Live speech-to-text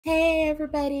Hey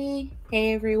everybody!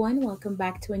 Hey everyone, welcome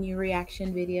back to a new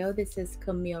reaction video. This is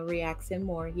Camille Reacts and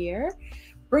More here.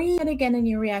 Bringing it again a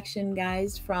new reaction,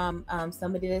 guys, from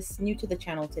somebody that's new to the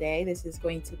channel today. This is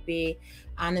going to be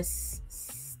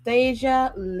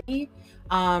Anastasia Lee.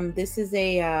 This is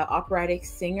a operatic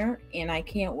singer, and I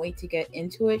can't wait to get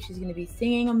into it. She's going to be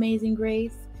singing Amazing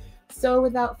Grace. So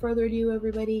without further ado,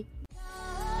 everybody,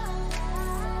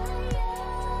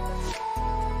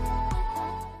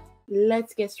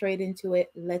 let's get straight into it.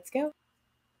 Let's go.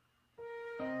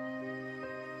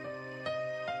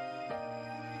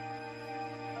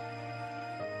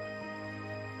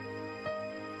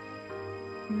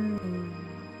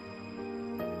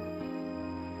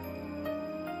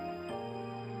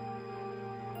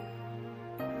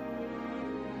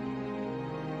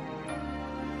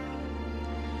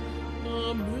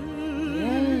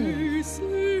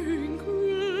 Amazing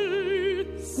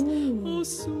grace, how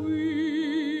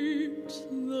sweet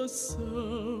the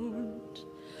sound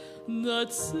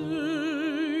that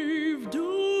saved a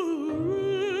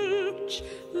wretch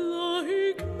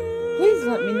like me. Please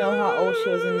let me know how old she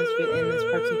was in this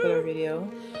particular video.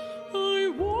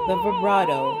 The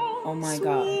vibrato, oh my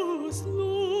god. Was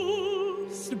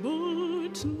lost,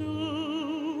 but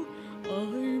now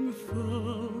I'm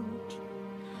found.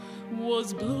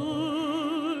 Was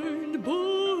blind,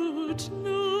 but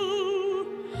now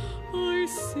I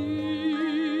see.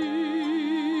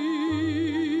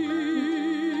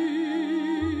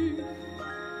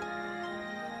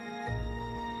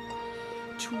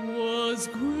 'Twas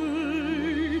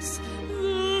grace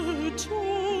that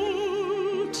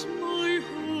taught my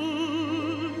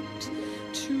heart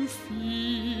to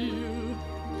fear,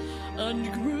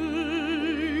 and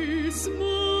grace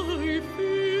my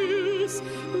fears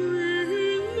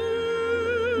relieved.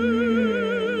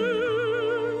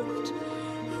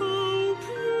 How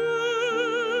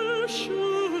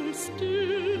precious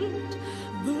did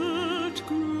that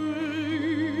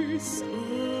grace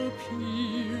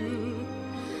appear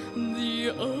the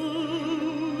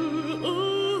hour I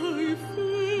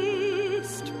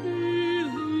first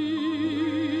believed.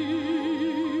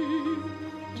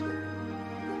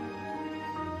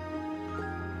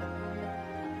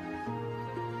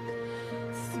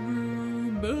 Through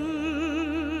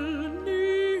many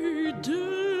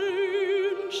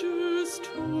dangers,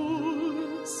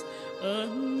 toils,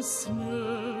 and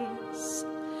snares,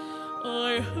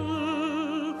 I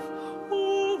have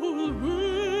already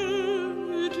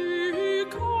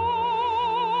come.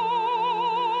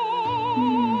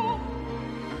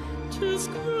 'Tis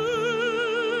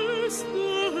grace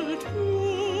that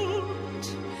brought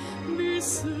me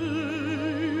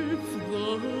safe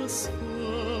thus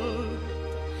far,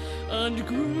 and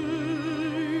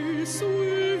grace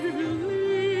will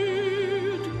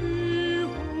lead me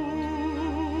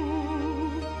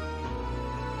home.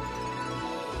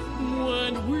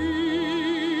 When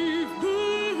we've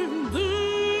been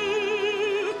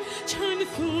there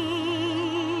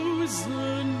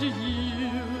 10,000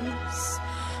 years,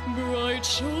 bright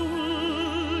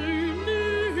shining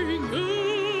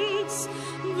as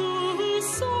the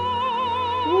sun,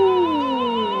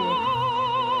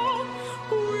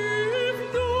 we've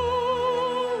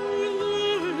known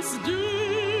less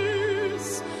days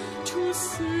to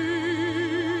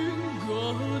sing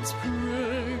God's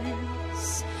praise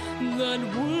than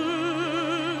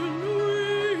when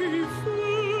we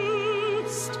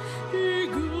first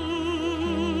begun.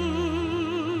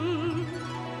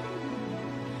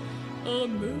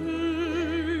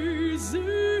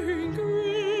 Amazing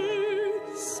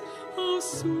grace, how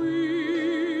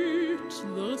sweet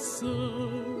the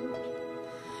sound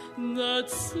that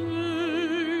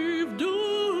saved a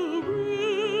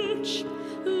wretch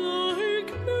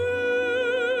like me.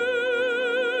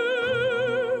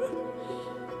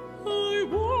 I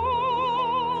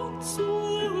once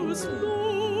was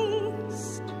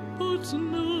lost, but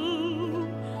now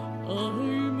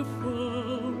I'm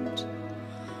found.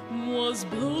 Was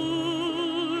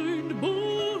blind,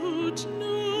 but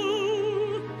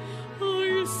now I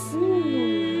see.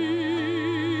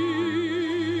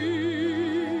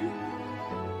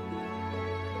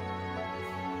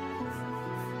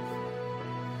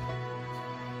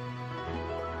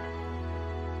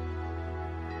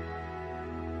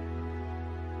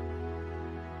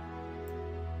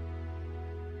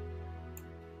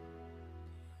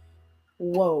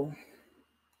 Whoa.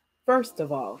 First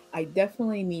of all, I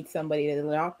definitely need somebody to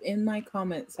drop in my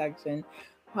comment section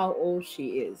how old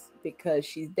she is, because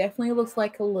she definitely looks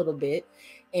like a little bit.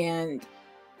 And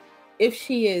if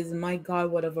she is, my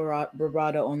God, what a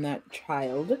vibrato on that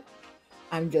child.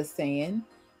 I'm just saying.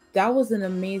 That was an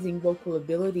amazing vocal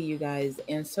ability, you guys,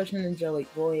 and such an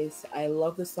angelic voice. I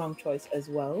love the song choice as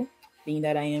well, being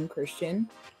that I am Christian.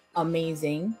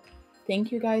 Amazing.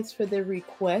 Thank you guys for the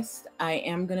request. I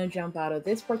am going to jump out of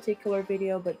this particular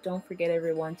video, but don't forget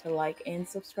everyone to like and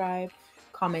subscribe.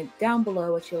 Comment down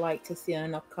below what you like to see in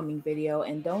an upcoming video,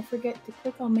 and don't forget to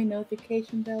click on my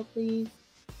notification bell, please.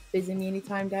 Visit me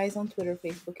anytime, guys, on Twitter,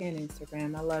 Facebook, and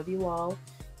Instagram. I love you all.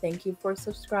 Thank you for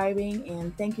subscribing,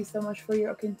 and thank you so much for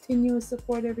your continuous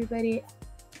support, everybody.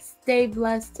 Stay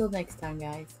blessed till next time,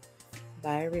 guys.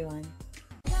 Bye, everyone.